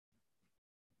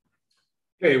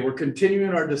Okay, we're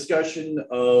continuing our discussion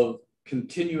of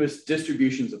continuous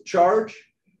distributions of charge.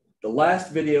 The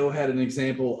last video had an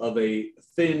example of a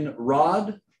thin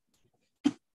rod.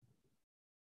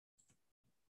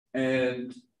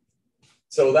 And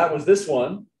so that was this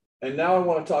one. And now I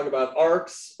want to talk about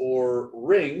arcs or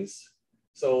rings.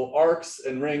 So arcs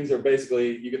and rings are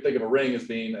basically, you can think of a ring as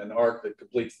being an arc that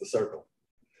completes the circle.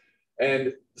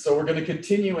 And so we're going to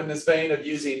continue in this vein of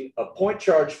using a point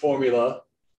charge formula.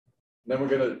 Then we're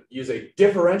going to use a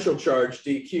differential charge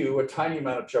dq, a tiny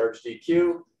amount of charge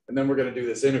dq, and then we're going to do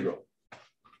this integral.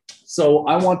 So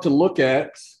I want to look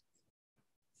at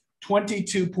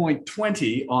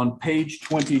 22.20 on page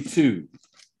 22.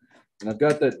 And I've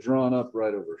got that drawn up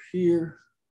right over here.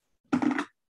 I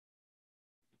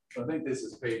think this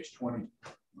is page 20.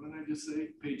 What did I just say?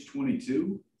 Page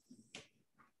 22?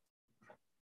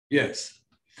 Yes.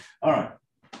 All right.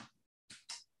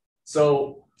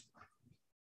 So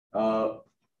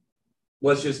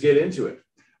let's just get into it.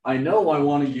 I know I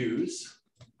want to use,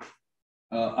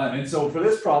 and so for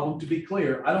this problem, to be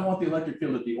clear, I don't want the electric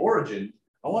field at the origin.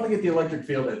 I want to get the electric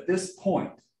field at this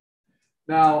point.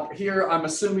 Now here, I'm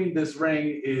assuming this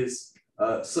ring is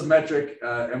symmetric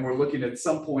and we're looking at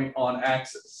some point on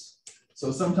axis.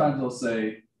 So sometimes I'll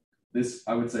say this,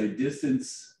 I would say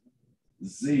distance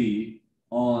z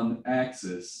on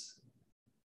axis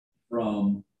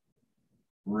from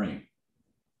ring.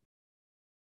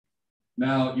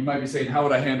 Now, you might be saying, how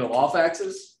would I handle off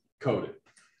axis? Code it.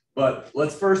 But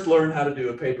let's first learn how to do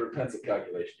a paper and pencil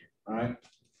calculation here, all right?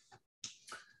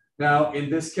 Now,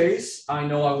 in this case, I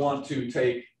know I want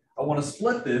to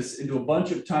split this into a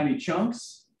bunch of tiny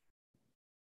chunks,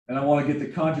 and I want to get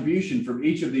the contribution from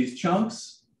each of these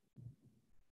chunks.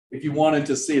 If you wanted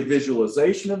to see a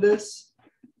visualization of this,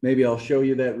 maybe I'll show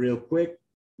you that real quick.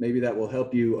 Maybe that will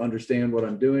help you understand what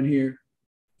I'm doing here.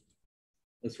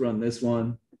 Let's run this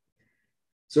one.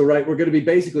 So, right, we're going to be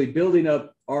basically building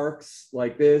up arcs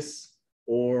like this,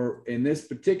 or in this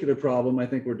particular problem, I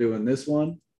think we're doing this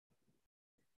one.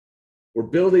 We're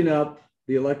building up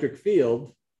the electric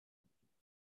field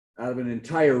out of an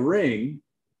entire ring.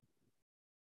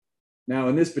 Now,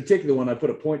 in this particular one, I put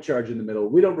a point charge in the middle.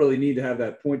 We don't really need to have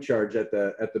that point charge at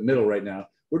the middle right now.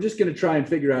 We're just going to try and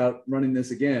figure out, running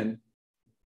this again,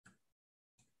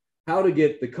 how to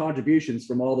get the contributions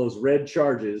from all those red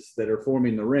charges that are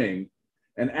forming the ring.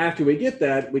 And after we get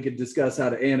that, we could discuss how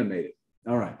to animate it.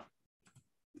 All right.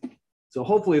 So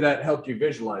hopefully that helped you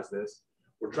visualize this.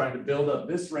 We're trying to build up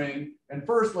this ring. And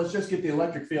first, let's just get the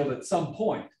electric field at some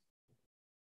point.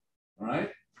 All right.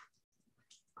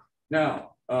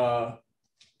 Now, the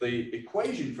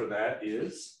equation for that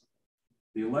is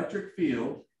the electric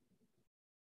field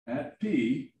at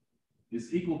P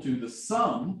is equal to the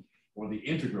sum, or the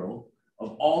integral,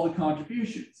 of all the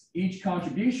contributions. Each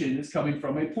contribution is coming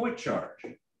from a point charge.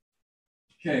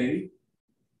 K,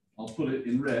 I'll put it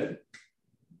in red,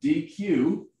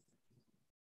 dq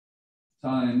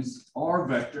times r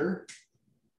vector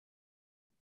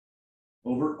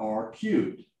over r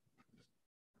cubed.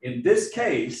 In this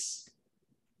case,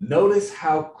 notice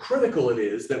how critical it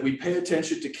is that we pay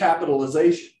attention to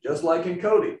capitalization, just like in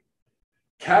coding.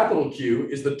 Capital Q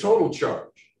is the total charge.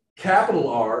 Capital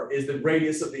R is the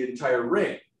radius of the entire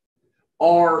ring.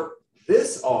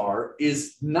 This R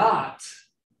is not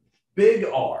big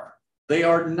R. They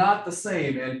are not the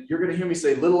same. And you're going to hear me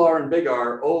say little r and big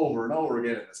R over and over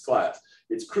again in this class.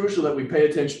 It's crucial that we pay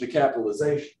attention to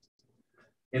capitalization.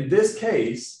 In this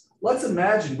case, let's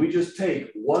imagine we just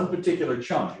take one particular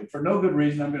chunk. And for no good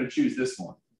reason, I'm going to choose this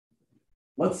one.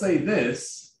 Let's say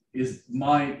this is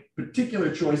my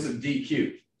particular choice of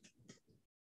dq.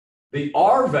 The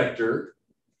R vector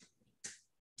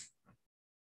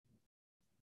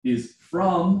is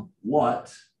from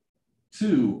what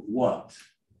to what?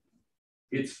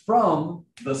 It's from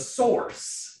the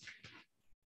source.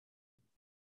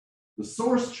 The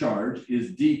source charge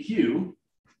is dq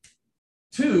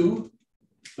to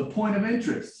the point of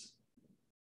interest.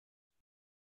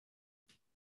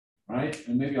 Right?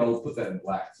 And maybe I'll put that in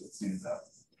black so it stands out.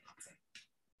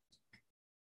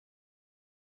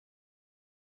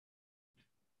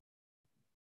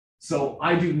 So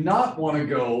I do not want to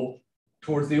go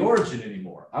towards the origin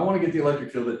anymore. I want to get the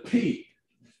electric field at P.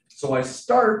 So I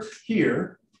start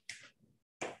here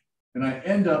and I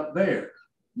end up there.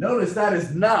 Notice that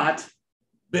is not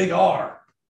big R.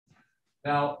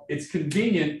 Now, it's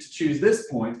convenient to choose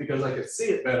this point because I can see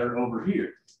it better over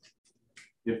here.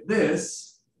 If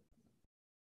this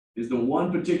is the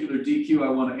one particular dq I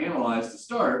want to analyze to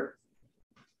start,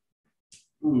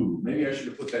 maybe I should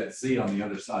have put that Z on the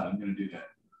other side. I'm going to do that.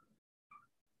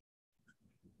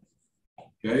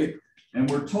 Okay, and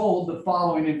we're told the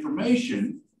following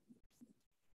information.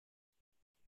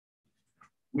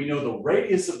 We know the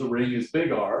radius of the ring is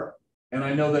big R, and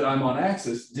I know that I'm on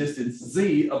axis distance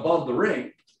z above the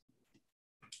ring.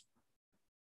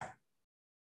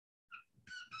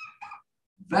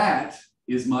 That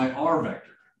is my R vector.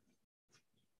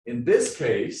 In this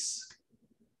case,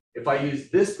 if I use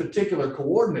this particular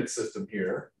coordinate system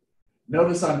here,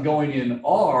 notice I'm going in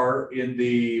R in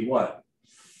the what?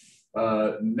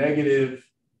 Negative,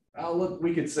 look,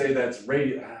 we could say that's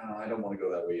radius. I don't want to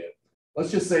go that way yet.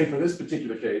 Let's just say for this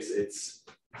particular case, it's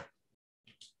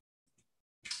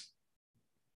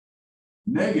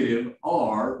negative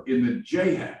R in the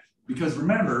j hat. Because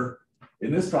remember,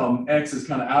 in this problem, X is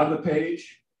kind of out of the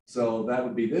page. So that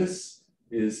would be this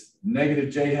is negative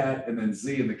j hat and then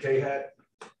z in the k hat.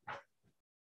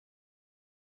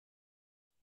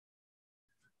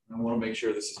 I want to make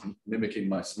sure this is mimicking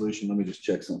my solution. Let me just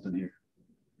check something here.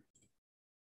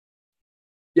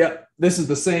 Yeah, this is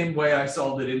the same way I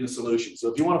solved it in the solution.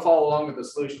 So if you want to follow along with the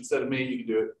solution instead of me, you can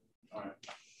do it. All right.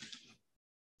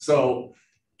 So,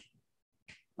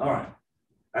 all right.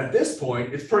 At this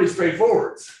point, it's pretty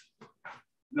straightforward.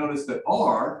 Notice that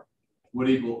R would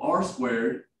equal R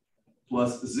squared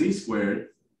plus Z squared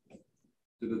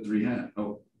to the 3 halves.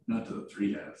 Oh, not to the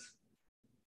 3 halves.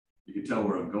 You can tell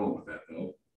where I'm going with that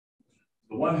though.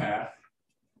 The 1/2.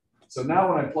 So now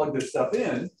when I plug this stuff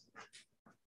in,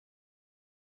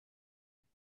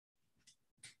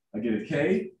 I get a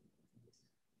K,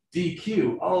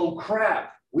 dq. Oh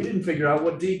crap, we didn't figure out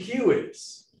what dq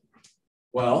is.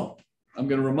 Well, I'm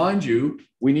going to remind you,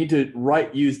 we need to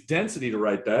use density to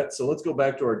write that. So let's go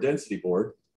back to our density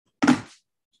board.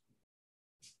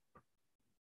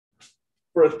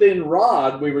 For a thin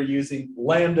rod, we were using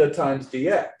lambda times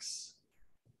dx.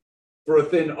 For a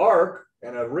thin arc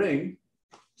and a ring,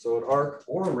 so an arc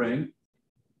or a ring,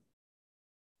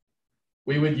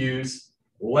 we would use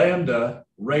lambda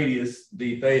radius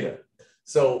d theta.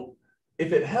 So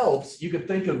if it helps, you could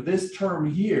think of this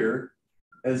term here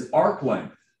as arc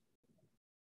length.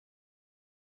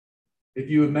 If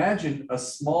you imagine a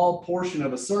small portion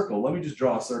of a circle, let me just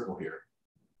draw a circle here.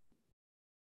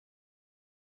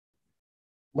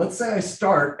 Let's say I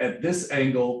start at this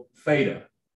angle theta,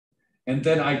 and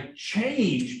then I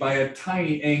change by a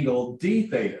tiny angle d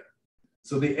theta.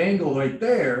 So the angle right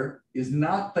there is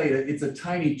not theta, it's a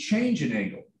tiny change in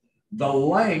angle. The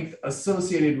length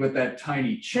associated with that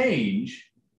tiny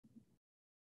change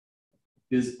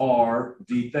is r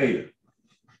d theta.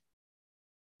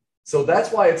 So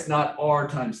that's why it's not r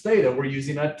times theta. We're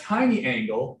using a tiny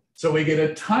angle, so we get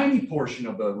a tiny portion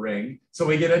of the ring, so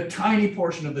we get a tiny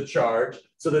portion of the charge,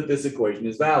 so that this equation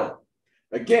is valid.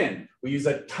 Again, we use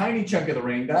a tiny chunk of the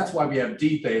ring, that's why we have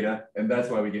d theta, and that's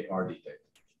why we get r d theta.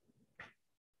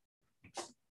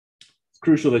 It's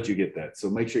crucial that you get that, so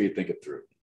make sure you think it through.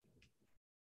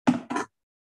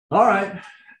 All right,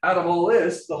 out of all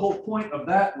this, the whole point of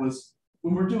that was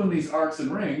when we're doing these arcs and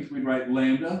rings, we'd write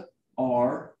lambda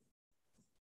r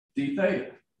d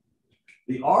theta.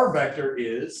 The r vector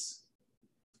is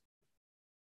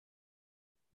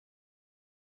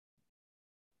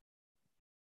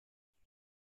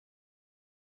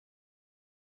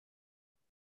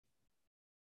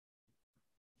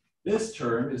this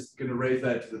term is going to raise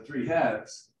that to the 3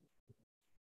 halves.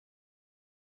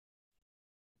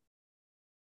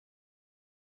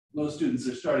 Most students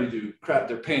are starting to crap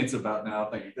their pants about now,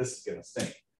 thinking this is going to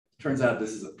stink. Turns out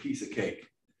this is a piece of cake.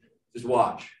 Just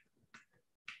watch.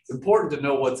 It's important to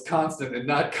know what's constant and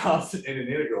not constant in an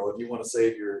integral if you want to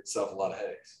save yourself a lot of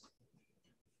headaches.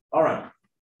 All right.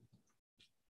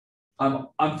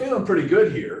 I'm feeling pretty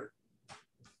good here.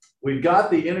 We've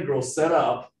got the integral set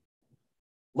up.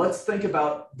 Let's think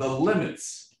about the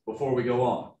limits before we go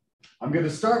on. I'm going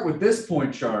to start with this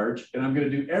point charge, and I'm going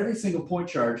to do every single point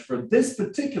charge for this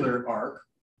particular arc.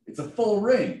 It's a full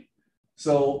ring.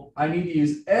 So I need to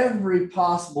use every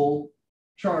possible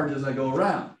charge as I go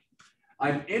around.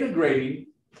 I'm integrating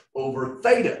over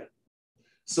theta.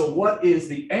 So what is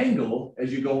the angle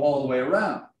as you go all the way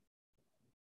around?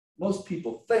 Most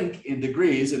people think in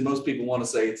degrees, and most people want to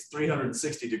say it's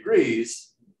 360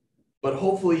 degrees. But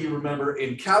hopefully you remember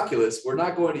in calculus, we're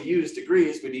not going to use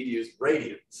degrees, we need to use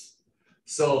radians.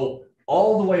 So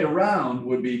all the way around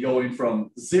would be going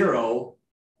from 0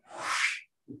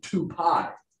 to pi.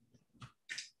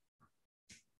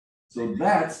 So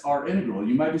that's our integral.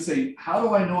 You might be saying, how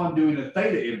do I know I'm doing a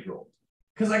theta integral?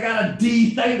 Because I got a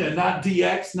d theta, not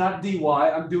dx, not dy.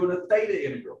 I'm doing a theta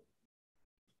integral.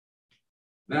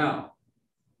 Now,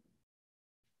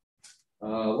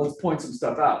 let's point some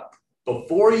stuff out.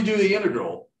 Before you do the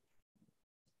integral,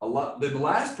 The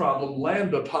last problem,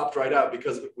 lambda popped right out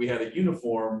because we had a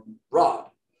uniform rod.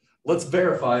 Let's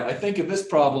verify. I think in this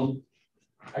problem,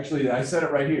 actually, I said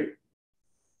it right here.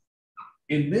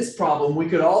 In this problem, we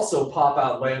could also pop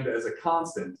out lambda as a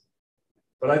constant,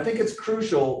 but I think it's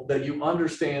crucial that you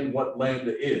understand what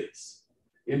lambda is.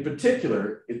 In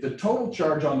particular, if the total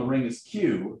charge on the ring is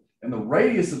Q and the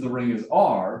radius of the ring is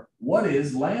R, what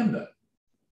is lambda?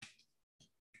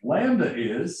 Lambda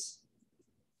is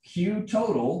Q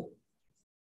total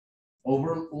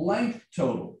over length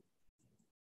total.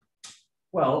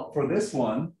 Well, for this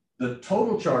one, the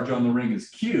total charge on the ring is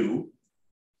Q.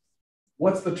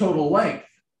 What's the total length?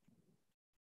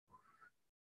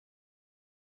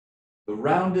 The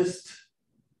roundest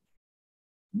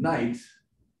knight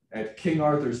at King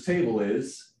Arthur's table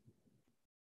is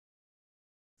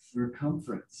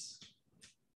circumference.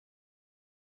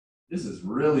 This is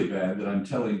really bad that I'm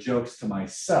telling jokes to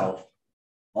myself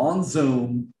on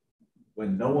Zoom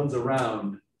when no one's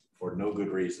around for no good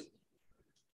reason.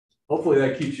 Hopefully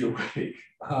that keeps you awake.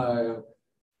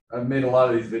 I've made a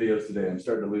lot of these videos today. I'm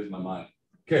starting to lose my mind.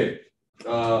 Okay.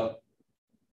 What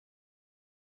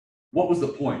was the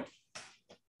point?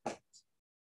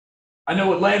 I know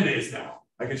what lambda is now.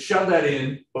 I can shove that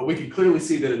in, but we can clearly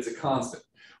see that it's a constant.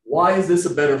 Why is this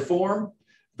a better form?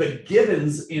 The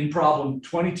givens in problem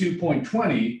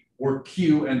 22.20 were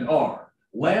Q and R.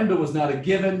 Lambda was not a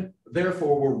given,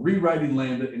 therefore we're rewriting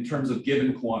lambda in terms of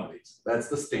given quantities. That's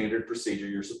the standard procedure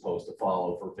you're supposed to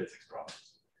follow for physics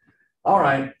problems. All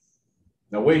right,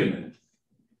 now wait a minute.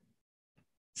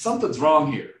 Something's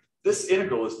wrong here. This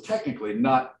integral is technically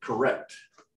not correct.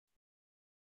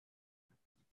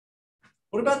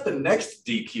 What about the next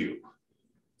dq?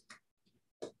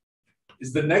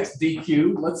 Is the next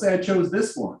dq, let's say I chose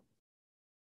this one,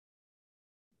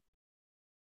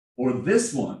 or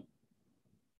this one,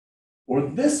 or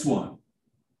this one.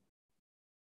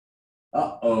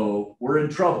 Uh-oh, we're in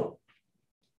trouble.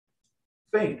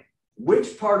 Think,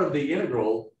 which part of the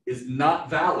integral is not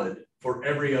valid for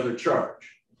every other charge?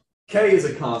 K is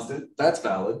a constant, that's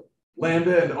valid.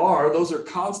 Lambda and R, those are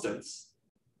constants.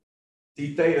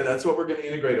 D theta, that's what we're going to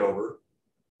integrate over.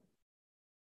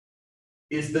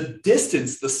 Is the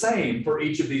distance the same for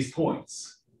each of these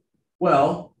points?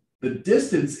 Well, the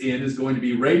distance in is going to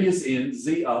be radius in,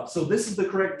 z up, so this is the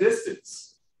correct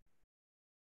distance.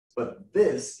 But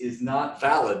this is not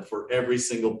valid for every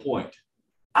single point.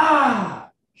 Ah,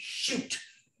 shoot.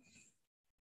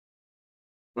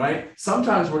 Right?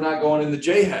 Sometimes we're not going in the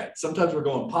j hat. Sometimes we're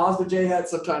going positive j hat,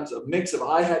 sometimes a mix of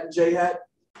I hat and j hat.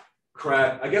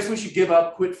 Crap. I guess we should give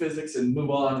up, quit physics, and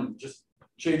move on and just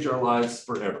change our lives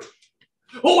forever.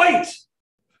 Oh, wait!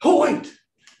 Oh, wait!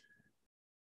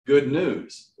 Good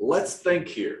news. Let's think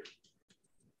here.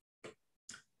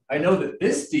 I know that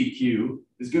this dq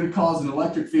is going to cause an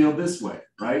electric field this way,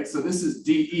 right? So this is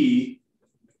dE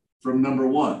from number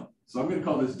 1. So I'm going to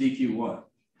call this dq1.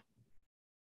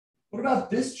 What about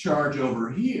this charge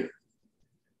over here?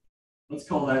 Let's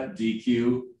call that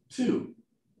dq2.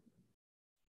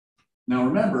 Now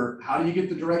remember, how do you get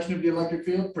the direction of the electric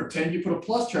field? Pretend you put a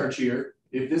plus charge here.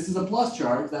 If this is a plus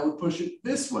charge, that would push it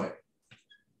this way.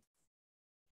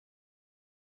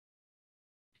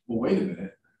 Well, wait a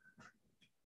minute.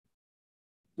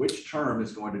 Which term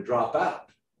is going to drop out?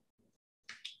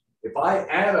 If I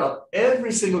add up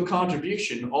every single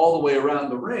contribution all the way around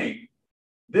the ring,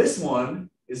 this one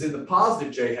is in the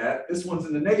positive j hat, this one's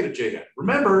in the negative j hat.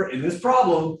 Remember, in this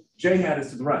problem, j hat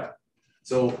is to the right.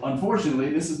 So unfortunately,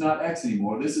 this is not x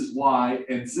anymore. This is y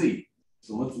and z.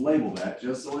 So let's label that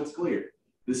just so it's clear.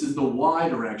 This is the y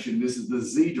direction. This is the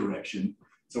z direction.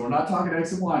 So we're not talking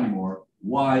x and y anymore,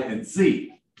 y and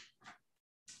z.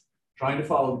 Trying to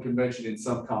follow the convention in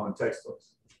some common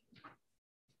textbooks.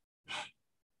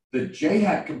 The j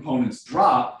hat components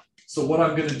drop. So what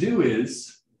I'm going to do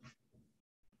is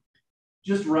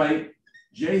just write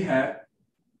j hat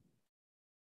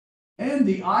and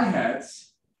the I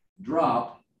hats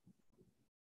drop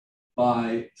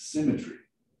by symmetry.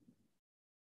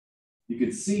 You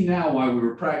can see now why we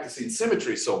were practicing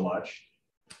symmetry so much.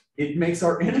 It makes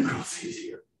our integrals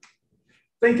easier.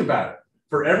 Think about it.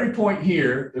 For every point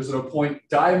here, there's a point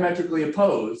diametrically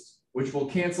opposed, which will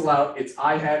cancel out its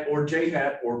I hat or j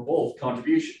hat or both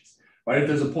contributions. Right? If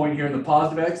there's a point here in the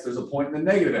positive x, there's a point in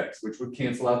the negative x, which would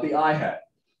cancel out the I hat.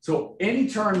 So any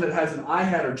term that has an I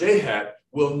hat or j hat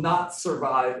will not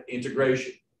survive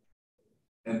integration.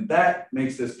 And that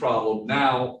makes this problem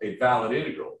now a valid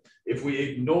integral. If we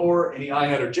ignore any I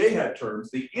hat or j hat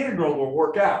terms, the integral will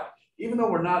work out, even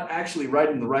though we're not actually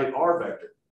writing the right R vector.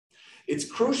 It's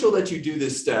crucial that you do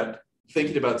this step,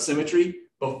 thinking about symmetry,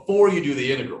 before you do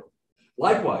the integral.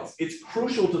 Likewise, it's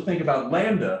crucial to think about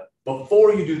lambda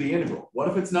before you do the integral. What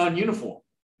if it's non-uniform?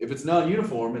 If it's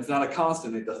non-uniform, it's not a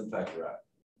constant, it doesn't factor out.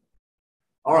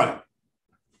 All right.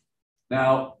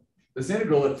 Now, this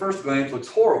integral at first glance looks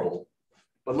horrible,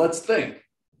 but let's think.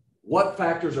 What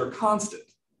factors are constant?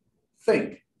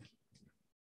 Think.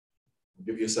 I'll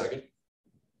give you a second.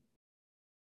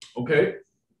 Okay.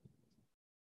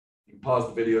 You can pause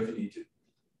the video if you need to.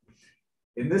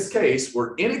 In this case,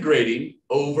 we're integrating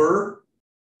over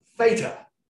theta.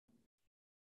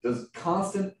 Does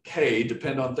constant k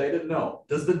depend on theta? No.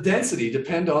 Does the density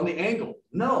depend on the angle?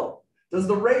 No. Does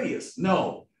the radius?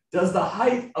 No. Does the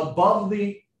height above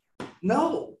the?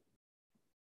 No.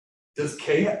 Does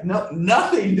k? No.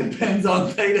 Nothing depends on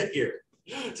theta here.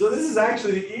 So this is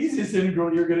actually the easiest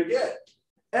integral you're going to get.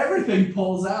 Everything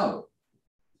pulls out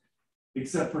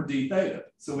except for d theta.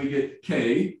 So we get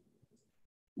k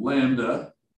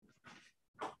lambda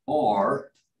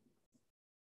r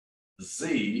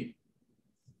z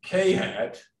k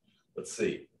hat. Let's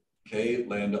see. K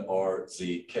lambda r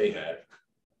z k hat.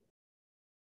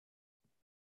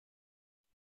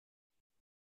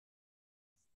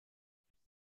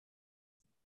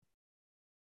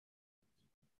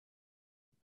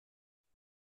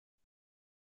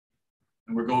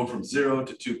 And we're going from 0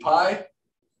 to 2 pi.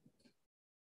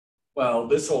 Well,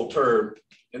 this whole term,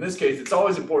 in this case, it's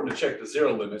always important to check the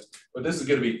zero limit, but this is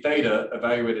going to be theta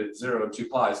evaluated at 0 and 2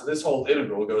 pi. So this whole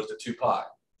integral goes to 2 pi.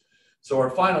 So our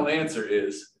final answer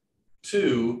is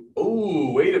 2.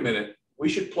 Oh, wait a minute. We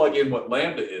should plug in what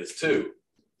lambda is too.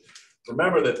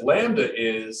 Remember that lambda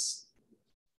is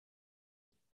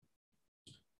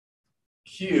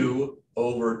q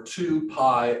over 2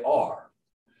 pi r.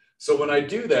 So when I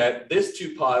do that, this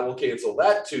 2 pi will cancel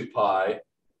that 2 pi.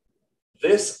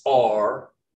 This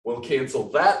r will cancel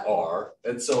that r.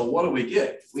 And so what do we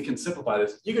get? We can simplify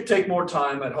this. You could take more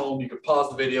time at home. You could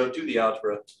pause the video, do the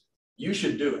algebra. You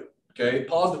should do it. Okay,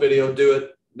 pause the video, do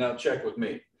it. Now check with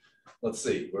me. Let's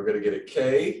see. We're going to get a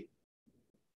k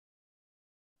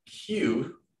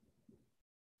q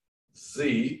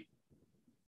z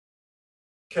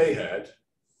k hat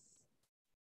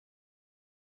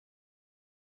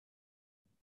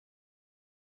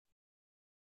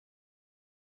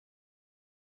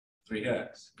three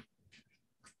hats.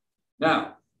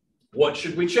 Now, what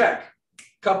should we check?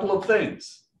 Couple of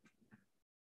things.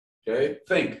 Okay,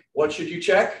 think. What should you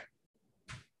check?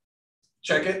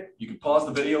 Check it. You can pause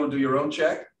the video and do your own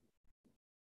check.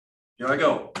 Here I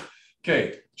go.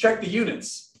 Okay, check the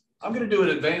units. I'm going to do an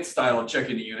advanced style of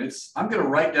checking the units. I'm going to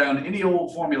write down any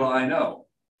old formula I know.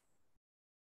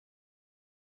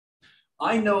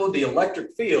 I know the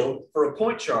electric field for a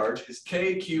point charge is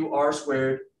kq r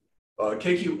squared,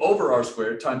 kq over r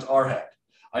squared times r hat.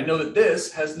 I know that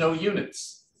this has no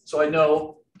units. So I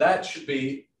know that should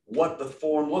be what the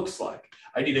form looks like.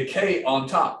 I need a k on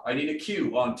top. I need a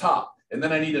q on top. And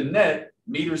then I need a net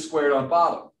meters squared on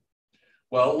bottom.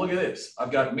 Well, look at this. I've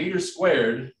got meters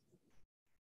squared.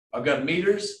 I've got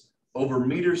meters over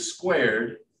meters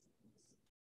squared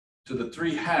to the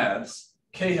 3 halves.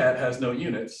 K hat has no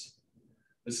units.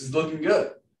 This is looking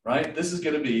good, right? This is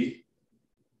going to be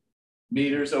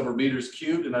meters over meters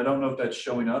cubed. And I don't know if that's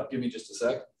showing up. Give me just a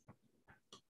sec.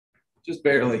 Just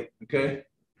barely, okay?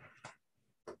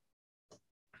 So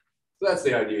that's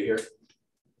the idea here.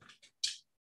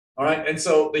 All right, and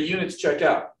so the units check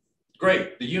out.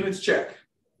 Great, the units check.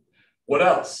 What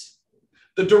else?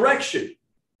 The direction.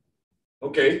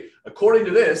 Okay, according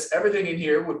to this, everything in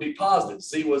here would be positive.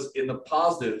 Z was in the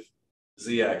positive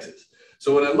z-axis.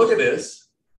 So when I look at this,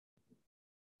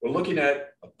 we're looking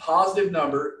at a positive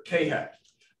number, k hat.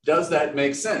 Does that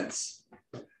make sense?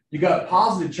 You got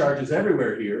positive charges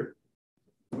everywhere here.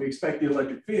 We expect the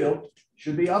electric field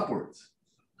should be upwards.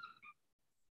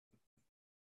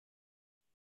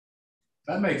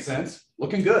 That makes sense.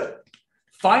 Looking good.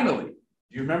 Finally, do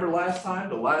you remember last time,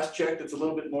 the last check that's a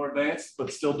little bit more advanced,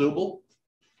 but still doable?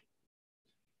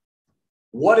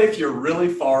 What if you're really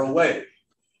far away?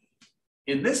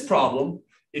 In this problem,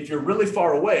 if you're really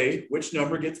far away, which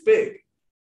number gets big?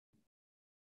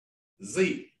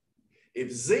 Z.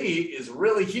 If Z is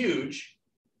really huge,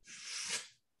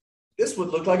 this would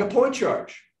look like a point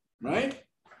charge, right?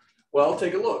 Well,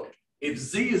 take a look. If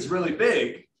Z is really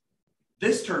big,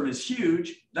 this term is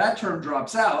huge, that term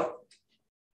drops out.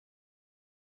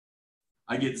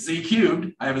 I get Z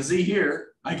cubed, I have a Z here,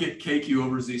 I get KQ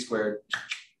over Z squared.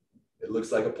 It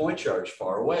looks like a point charge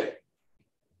far away.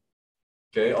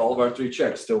 Okay, all of our 3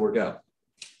 checks still work out.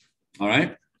 All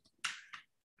right.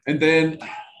 And then,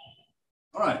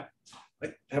 all right,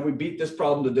 have we beat this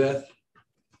problem to death?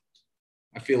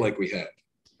 I feel like we have.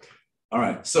 All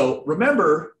right, so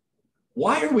remember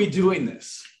why are we doing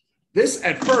this? This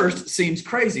at first seems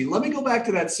crazy. Let me go back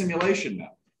to that simulation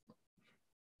now.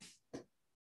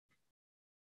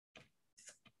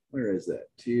 Where is that?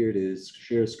 Here it is,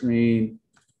 share screen.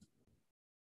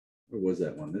 Where was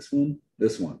that one? This one?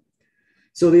 This one.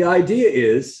 So the idea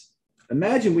is,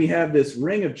 imagine we have this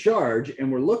ring of charge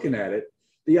and we're looking at it.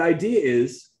 The idea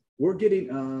is we're getting,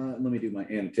 let me do my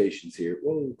annotations here.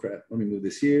 Whoa, crap. Let me move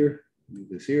this here, move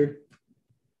this here.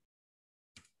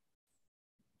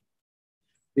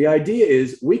 The idea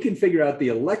is we can figure out the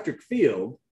electric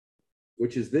field,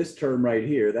 which is this term right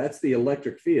here. That's the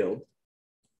electric field.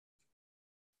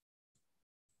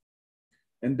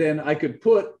 And then I could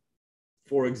put,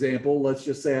 for example, let's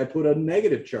just say I put a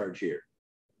negative charge here.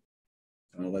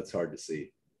 Oh, that's hard to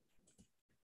see.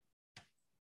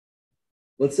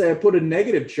 Let's say I put a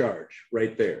negative charge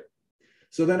right there.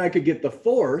 So then I could get the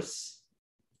force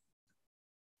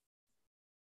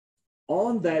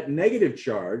on that negative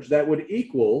charge that would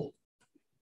equal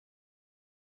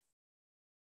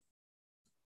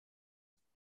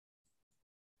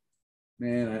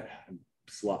man,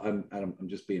 I'm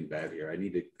just being bad here. I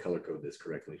need to color code this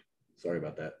correctly. Sorry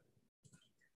about that.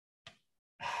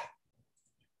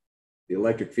 The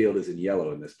electric field is in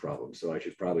yellow in this problem, so I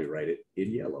should probably write it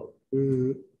in yellow.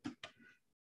 And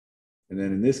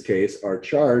then in this case, our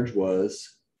charge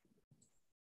was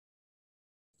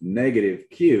negative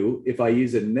Q. If I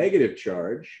use a negative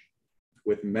charge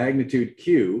with magnitude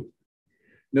Q,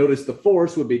 notice the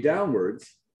force would be downwards.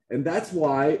 And that's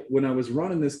why when I was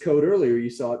running this code earlier, you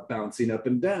saw it bouncing up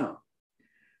and down.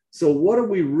 So what are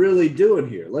we really doing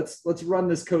here? Let's run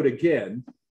this code again.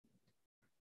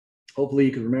 Hopefully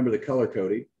you can remember the color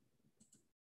coding.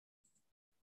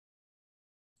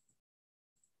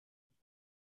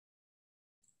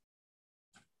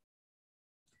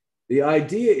 The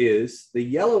idea is the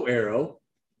yellow arrow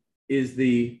is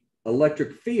the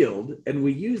electric field, and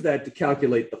we use that to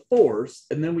calculate the force,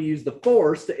 and then we use the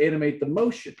force to animate the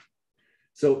motion.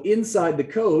 So inside the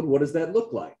code, what does that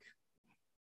look like?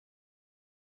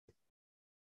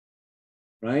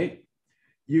 Right?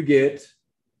 You get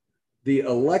the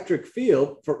electric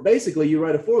field for basically you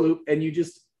write a for loop and you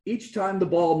just, each time the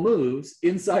ball moves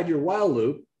inside your while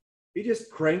loop, you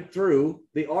just crank through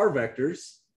the R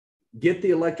vectors, get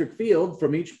the electric field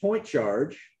from each point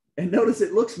charge, and notice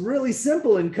it looks really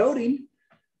simple in coding.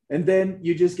 And then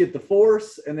you just get the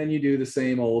force, and then you do the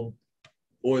same old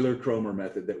Euler-Kromer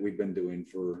method that we've been doing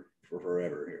for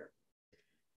forever here.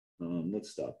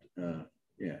 Let's stop.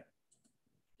 Yeah.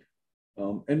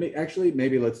 And actually,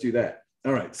 maybe let's do that.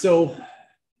 All right. So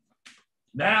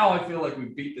now I feel like we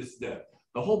beat this to death.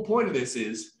 The whole point of this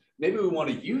is maybe we want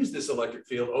to use this electric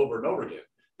field over and over again.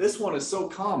 This one is so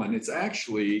common. It's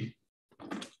actually,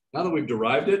 now that we've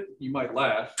derived it, you might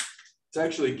laugh. It's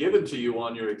actually given to you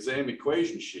on your exam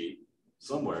equation sheet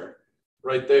somewhere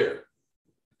right there.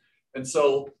 And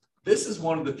so this is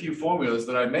one of the few formulas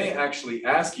that I may actually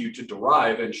ask you to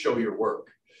derive and show your work.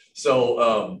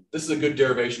 So this is a good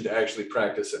derivation to actually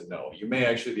practice and know. You may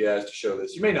actually be asked to show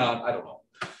this. You may not, I don't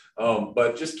know.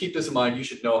 But just keep this in mind. You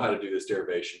should know how to do this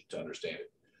derivation to understand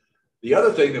it. The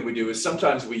other thing that we do is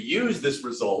sometimes we use this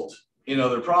result in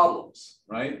other problems,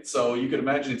 right? So you can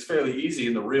imagine it's fairly easy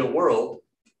in the real world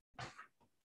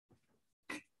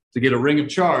to get a ring of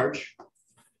charge.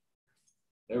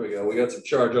 There we go. We got some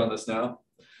charge on this now.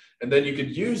 And then you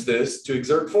could use this to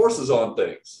exert forces on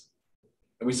things.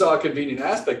 And we saw a convenient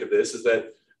aspect of this is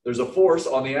that there's a force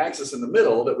on the axis in the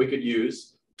middle that we could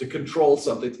use to control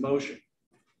something's motion.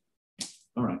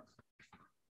 All right.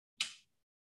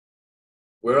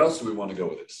 Where else do we want to go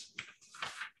with this?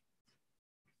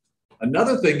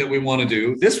 Another thing that we want to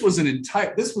do, this was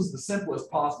the simplest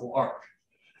possible arc.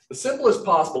 The simplest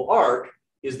possible arc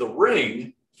is the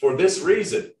ring for this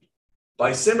reason.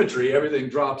 By symmetry, everything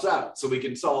drops out, so we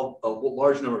can solve a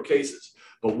large number of cases.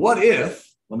 But what if,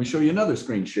 let me show you another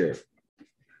screen share.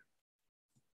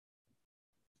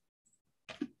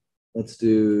 Let's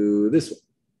do this one.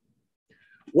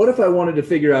 What if I wanted to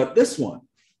figure out this one?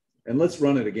 And let's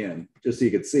run it again, just so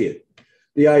you can see it.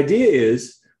 The idea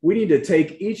is we need to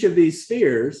take each of these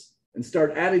spheres and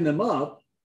start adding them up,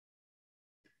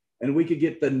 and we could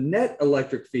get the net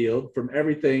electric field from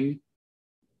everything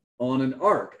on an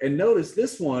arc. And notice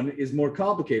this one is more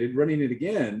complicated. Running it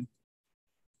again,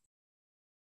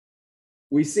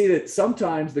 we see that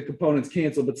sometimes the components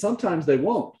cancel, but sometimes they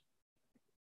won't.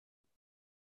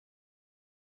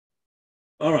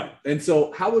 All right, and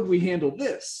so how would we handle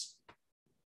this?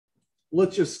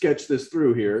 Let's just sketch this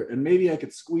through here, and maybe I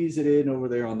could squeeze it in over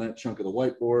there on that chunk of the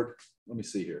whiteboard. Let me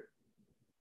see here.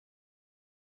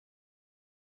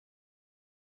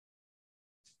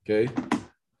 Okay.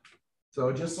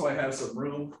 So just so I have some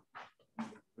room,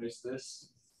 erase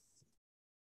this.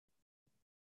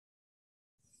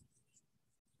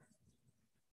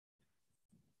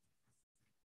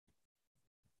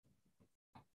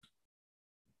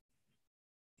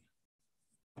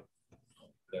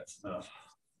 That's enough.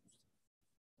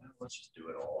 Let's just do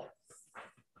it all.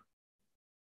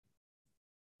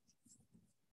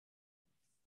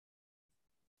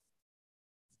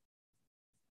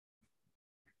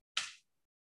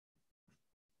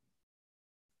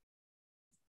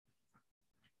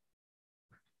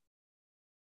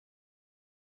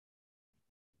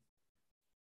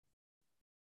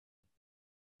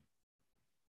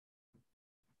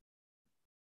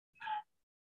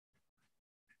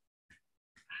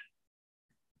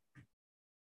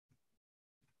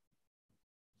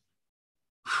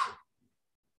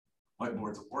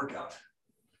 Whiteboard's a workout.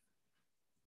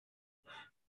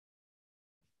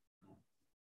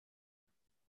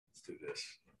 Let's do this.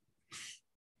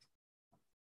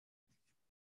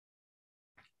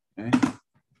 Okay.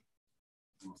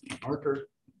 Marker.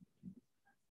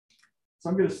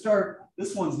 So I'm going to start.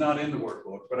 This one's not in the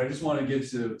workbook, but I just want to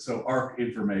give some ARC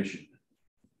information.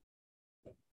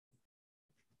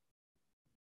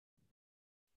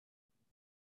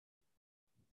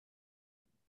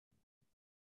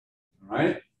 All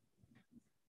right.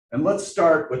 And let's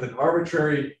start with an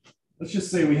arbitrary, let's just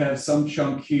say we have some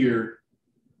chunk here.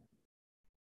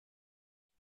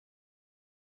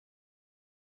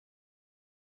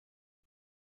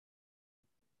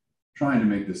 Trying to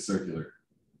make this circular.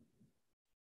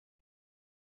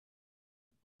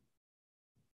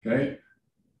 Okay.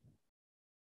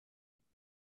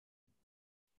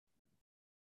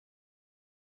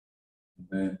 And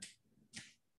then,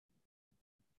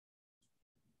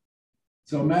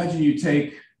 so imagine you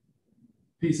take a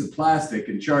piece of plastic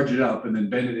and charge it up and then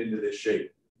bend it into this shape.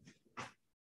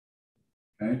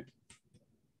 Okay.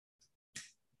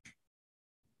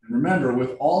 And remember,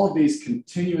 with all of these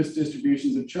continuous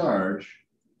distributions of charge,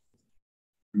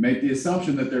 we make the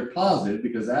assumption that they're positive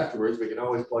because afterwards we can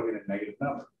always plug in a negative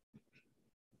number.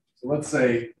 So let's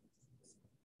say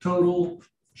total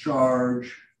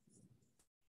charge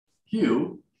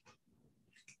Q.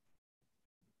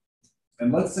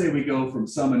 And let's say we go from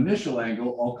some initial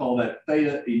angle, I'll call that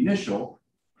theta initial.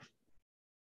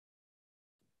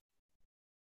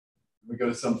 We go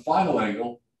to some final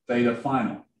angle, theta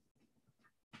final.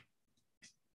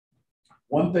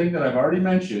 One thing that I've already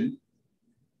mentioned,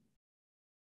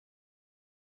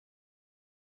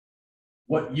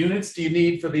 what units do you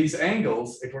need for these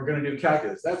angles if we're going to do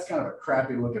calculus? That's kind of a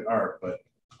crappy looking arc, but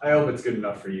I hope it's good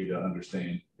enough for you to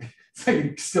understand. It's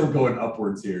like still going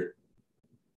upwards here.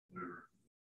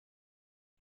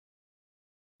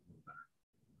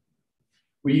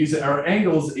 We use our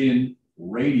angles in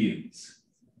radians.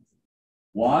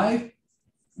 Why?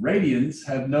 Radians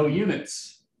have no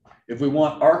units. If we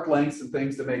want arc lengths and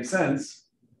things to make sense,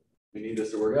 we need this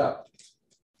to work out.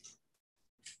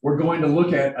 We're going to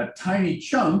look at a tiny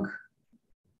chunk.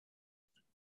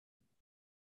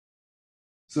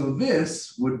 So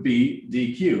this would be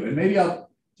dq. And maybe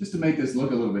I'll, just to make this look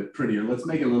a little bit prettier, let's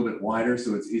make it a little bit wider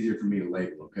so it's easier for me to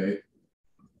label, okay?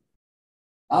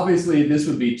 Obviously, this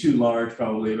would be too large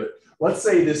probably, but let's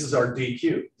say this is our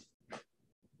dq.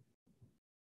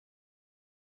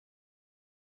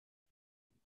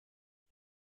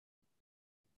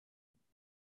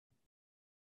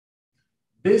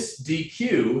 This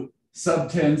dq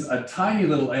subtends a tiny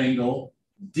little angle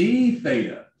d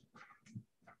theta.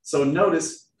 So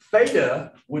notice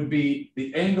theta would be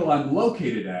the angle I'm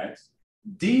located at.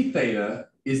 D theta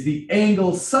is the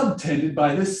angle subtended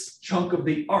by this chunk of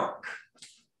the arc.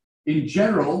 In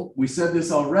general, we said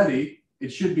this already, it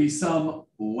should be some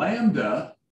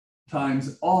lambda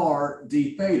times r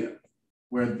d theta,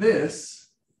 where this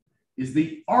is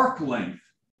the arc length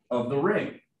of the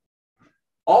ring.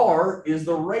 R is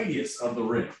the radius of the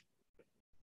ring.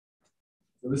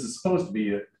 So this is supposed to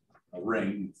be a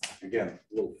ring. Again,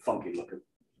 a little funky looking.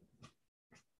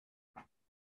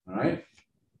 All right.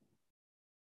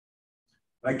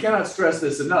 I cannot stress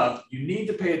this enough. You need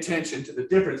to pay attention to the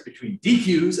difference between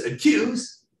dq's and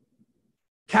q's,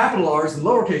 capital R's and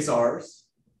lowercase r's,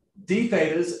 d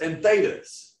thetas and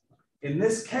thetas. In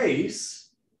this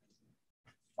case,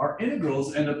 our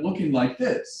integrals end up looking like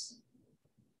this.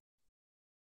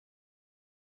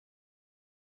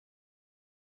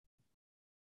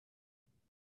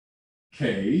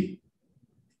 K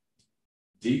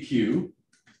dq,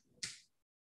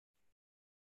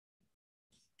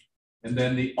 and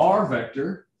then the r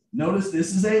vector, notice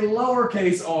this is a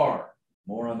lowercase r.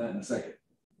 More on that in a second.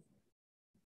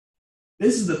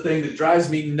 This is the thing that drives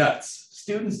me nuts.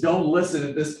 students don't listen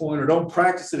at this point or don't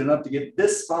practice it enough to get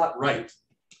this spot right.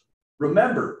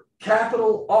 Remember,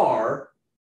 capital R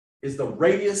is the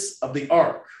radius of the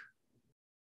arc.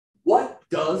 What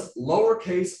does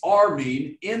lowercase r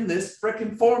mean in this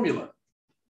frickin' formula?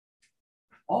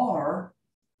 R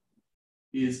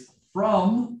is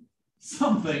from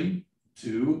something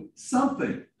to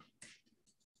something.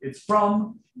 It's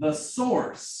from the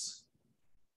source,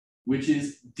 which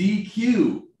is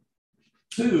dq,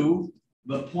 to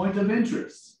the point of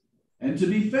interest. And to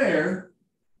be fair,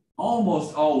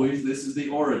 almost always this is the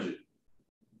origin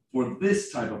for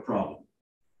this type of problem.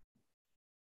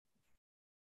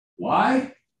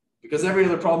 Why? Because every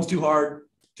other problem is too hard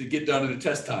to get done in a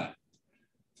test time.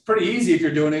 It's pretty easy if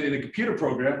you're doing it in a computer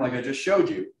program like I just showed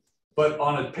you, but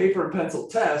on a paper and pencil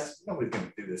test, nobody's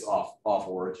going to do this off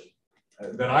origin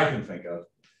that I can think of.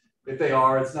 If they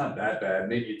are, it's not that bad.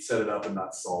 Maybe you'd set it up and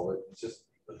not solve it. It's just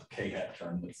a K-hat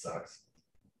term that sucks.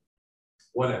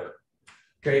 Whatever.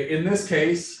 Okay, in this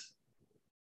case,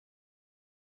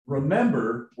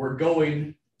 remember we're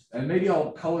going, and maybe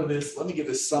I'll color this. Let me give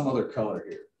this some other color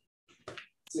here.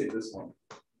 Let's see this one.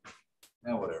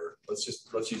 Now, whatever. Let's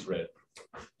use red.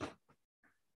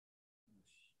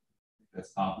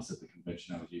 That's opposite the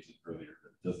convention I was using earlier,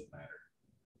 but it doesn't matter.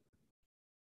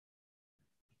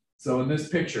 So in this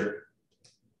picture,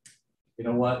 you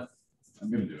know what?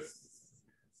 I'm going to do it.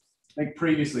 I think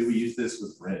previously we used this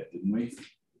with red, didn't we?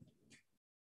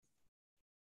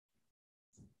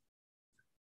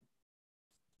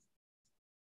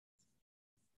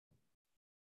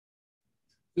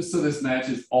 Just so this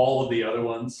matches all of the other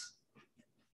ones.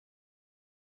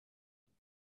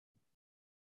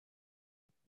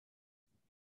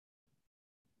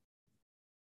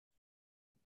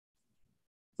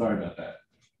 Sorry about that.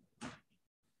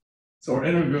 So our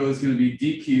integral is going to be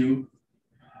dq,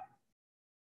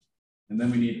 and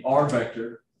then we need r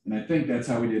vector, and I think that's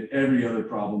how we did every other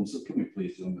problem. So can we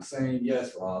please do them the same?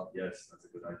 Yes, Rob. Yes, that's a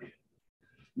good idea.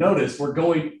 Notice we're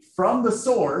going from the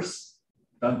source,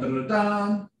 dun, dun, dun,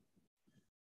 dun,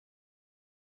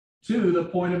 to the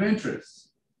point of interest.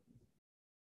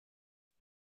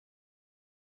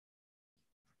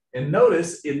 And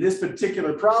notice in this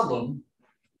particular problem,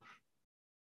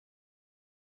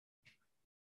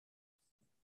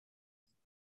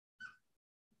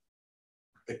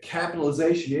 the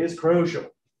capitalization is crucial.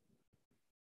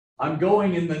 I'm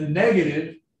going in the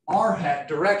negative r hat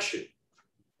direction.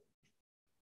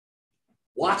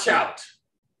 Watch out.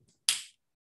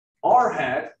 R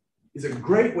hat is a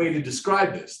great way to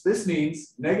describe this. This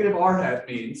means negative r hat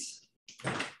means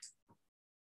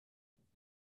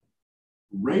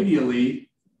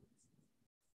radially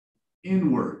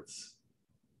inwards.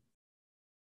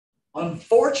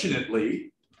 Unfortunately,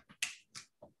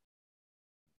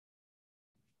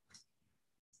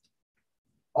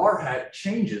 r hat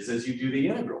changes as you do the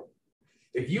integral.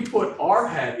 If you put r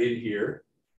hat in here,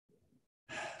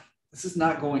 this is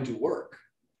not going to work.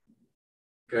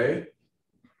 Okay?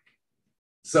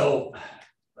 So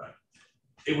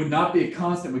it would not be a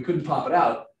constant. We couldn't pop it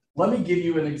out. Let me give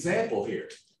you an example here.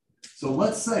 So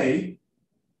let's say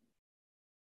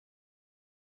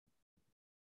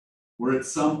we're at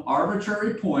some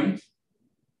arbitrary point,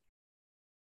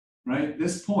 right?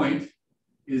 This point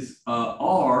is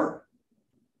r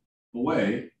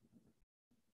away.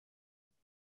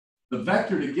 The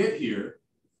vector to get here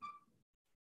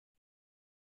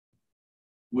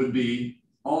would be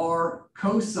r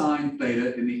cosine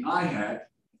theta in the I hat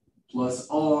plus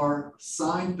r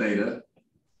sine theta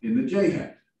in the j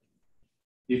hat.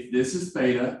 If this is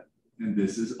theta and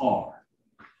this is r.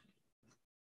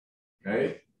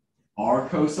 Okay? R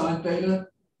cosine theta,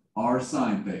 r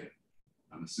sine theta.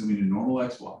 I'm assuming a normal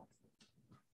xy.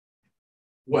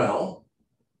 Well,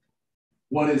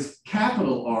 what is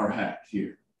capital R hat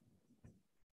here?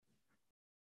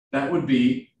 That would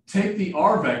be take the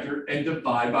r vector and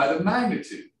divide by the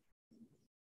magnitude.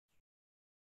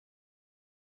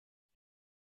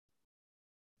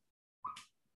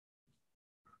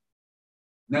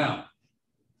 Now,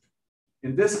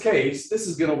 in this case, this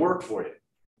is going to work for you.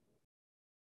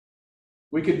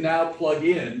 We could now plug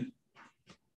in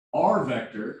r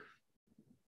vector.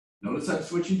 Notice I'm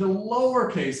switching to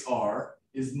lowercase r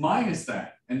is minus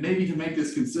that. And maybe to make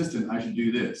this consistent, I should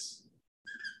do this.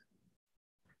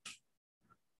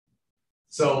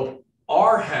 So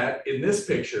r hat in this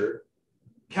picture,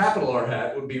 capital R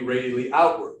hat would be radially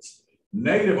outwards.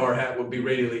 Negative r hat would be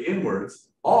radially inwards.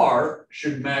 R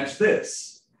should match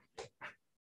this.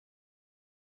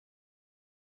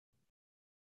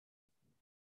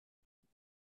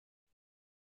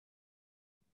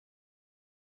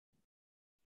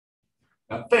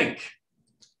 Now think,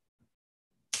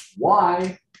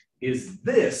 why is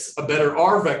this a better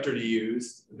R vector to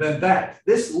use than that?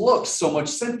 This looks so much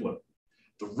simpler.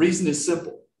 The reason is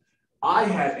simple. I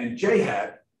hat and j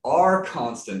hat are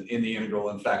constant in the integral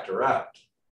and factor out.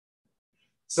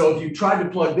 So if you try to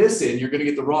plug this in, you're going to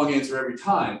get the wrong answer every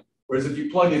time. Whereas if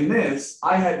you plug in this,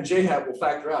 I hat and j hat will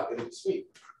factor out. It'll be sweet.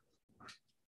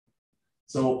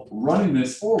 So running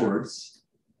this forwards,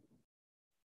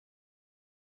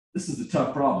 this is a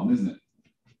tough problem, isn't it?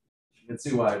 Let's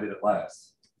see why I did it last.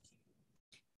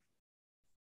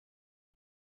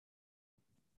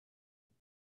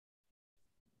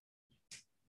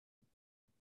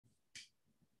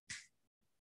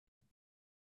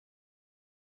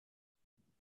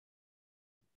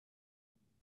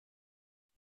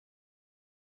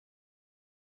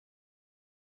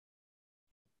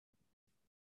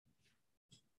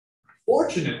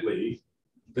 Fortunately,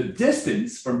 the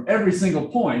distance from every single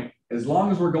point, as long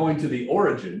as we're going to the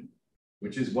origin,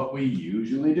 which is what we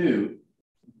usually do,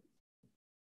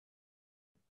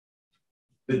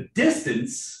 the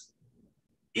distance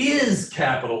is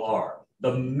capital R.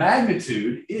 The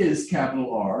magnitude is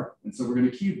capital R, and so we're going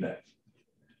to cube that.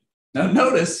 Now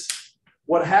notice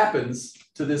what happens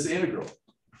to this integral.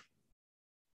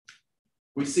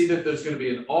 We see that there's going to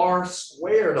be an R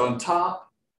squared on top,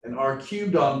 and R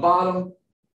cubed on bottom.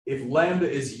 If lambda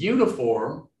is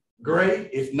uniform,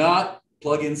 great. If not,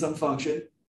 plug in some function.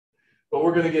 But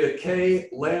we're going to get a k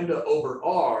lambda over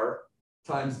R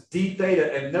times d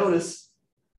theta. And notice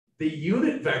the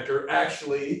unit vector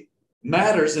actually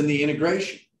matters in the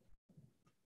integration.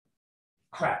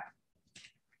 Crap.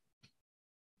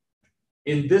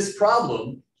 In this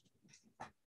problem,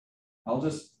 I'll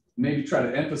just maybe try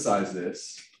to emphasize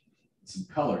this. Some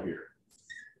color here.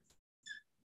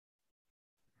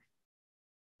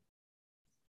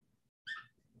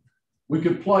 We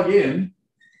could plug in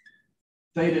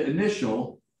theta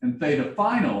initial and theta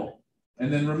final,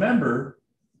 and then remember,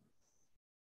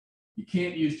 you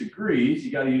can't use degrees,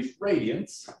 you got to use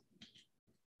radians.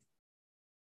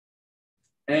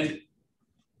 And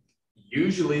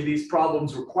usually these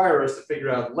problems require us to figure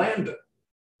out lambda.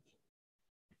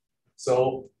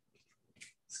 So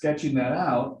sketching that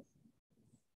out,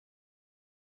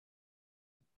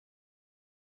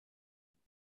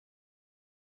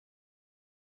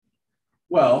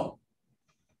 well,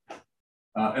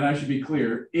 and I should be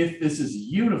clear, if this is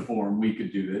uniform, we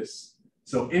could do this.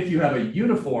 So if you have a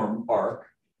uniform arc,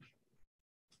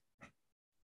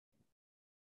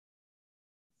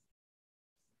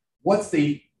 what's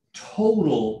the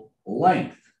total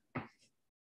length?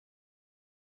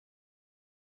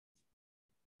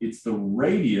 It's the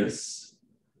radius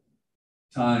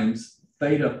times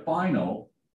theta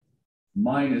final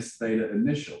minus theta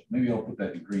initial. Maybe I'll put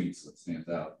that in green so it stands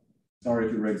out. Sorry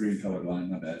if you're red-green colorblind,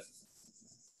 my bad.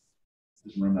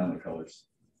 Just run down the colors.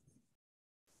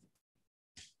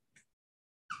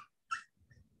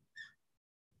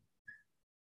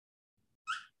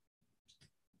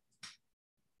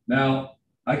 Now,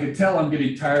 I could tell I'm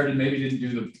getting tired and maybe didn't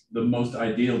do the most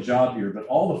ideal job here, but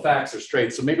all the facts are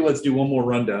straight. So maybe let's do one more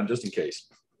rundown just in case.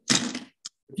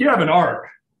 If you have an arc,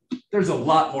 there's a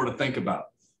lot more to think about.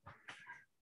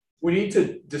 We need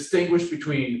to distinguish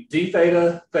between d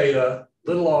theta, theta,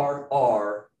 little r,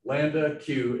 r, lambda,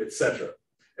 q, etc.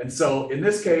 And so in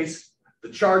this case, the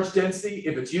charge density,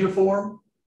 if it's uniform,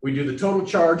 we do the total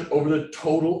charge over the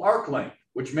total arc length,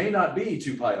 which may not be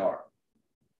 2 pi r.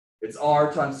 It's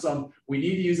r times some. We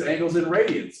need to use angles in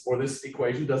radians, or this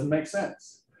equation doesn't make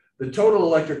sense. The total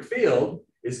electric field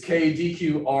is k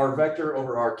dq r vector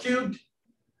over r cubed.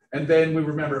 And then we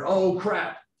remember, oh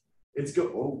crap, it's go.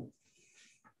 Oh,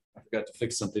 I forgot to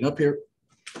fix something up here.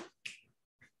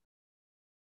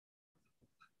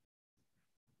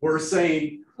 We're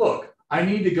saying, look, I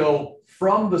need to go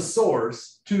from the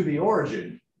source to the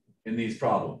origin in these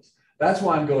problems. That's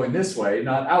why I'm going this way,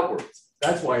 not outwards.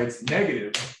 That's why it's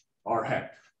negative r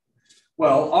hat.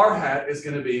 Well, r hat is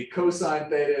going to be cosine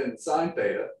theta and sine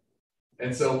theta.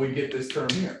 And so we get this term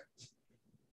here.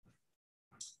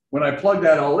 When I plug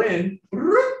that all in,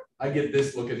 I get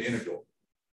this looking integral.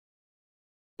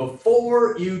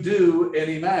 Before you do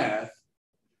any math,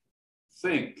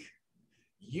 think.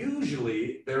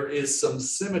 Usually there is some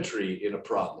symmetry in a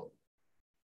problem.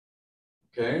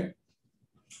 Okay?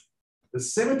 The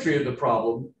symmetry of the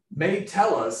problem may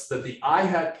tell us that the I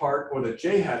hat part or the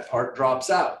J hat part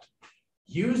drops out.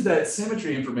 Use that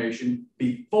symmetry information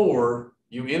before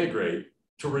you integrate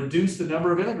to reduce the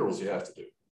number of integrals you have to do.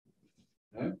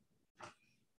 Okay?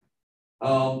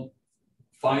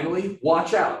 Finally,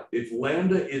 watch out. If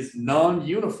lambda is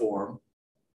non-uniform,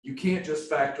 you can't just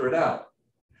factor it out.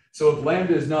 So if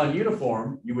lambda is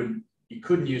non-uniform, you would you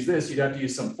couldn't use this, you'd have to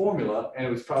use some formula, and it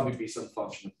would probably be some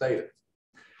function of theta.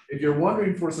 If you're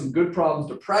wondering for some good problems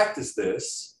to practice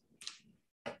this,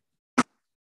 let's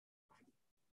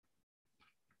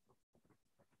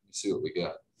see what we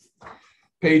got.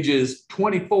 Pages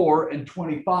 24 and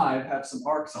 25 have some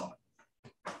arcs on it.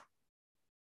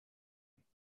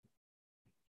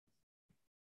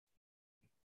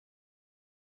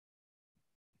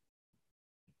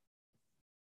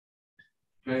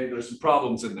 Okay, there's some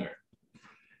problems in there.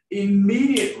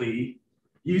 Immediately,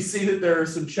 you see that there are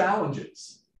some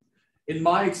challenges. In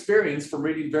my experience from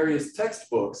reading various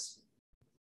textbooks,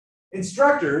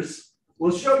 instructors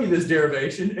will show you this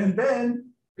derivation and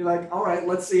then be like, all right,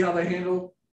 let's see how they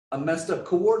handle a messed up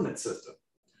coordinate system.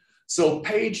 So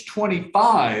page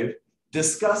 25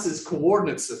 discusses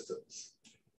coordinate systems.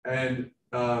 And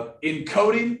in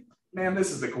coding, man,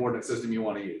 this is the coordinate system you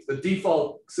want to use. The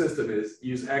default system is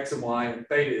use X and Y, and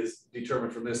theta is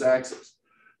determined from this axis.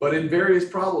 But in various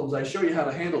problems, I show you how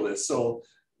to handle this. So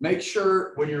make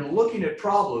sure when you're looking at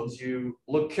problems, you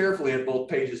look carefully at both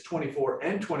pages 24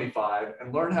 and 25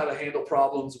 and learn how to handle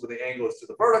problems with the angle is to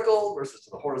the vertical versus to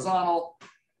the horizontal.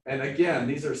 And again,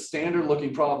 these are standard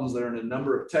looking problems that are in a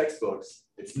number of textbooks.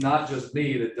 It's not just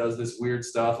me that does this weird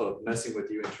stuff of messing with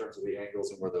you in terms of the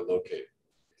angles and where they're located.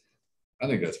 I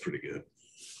think that's pretty good.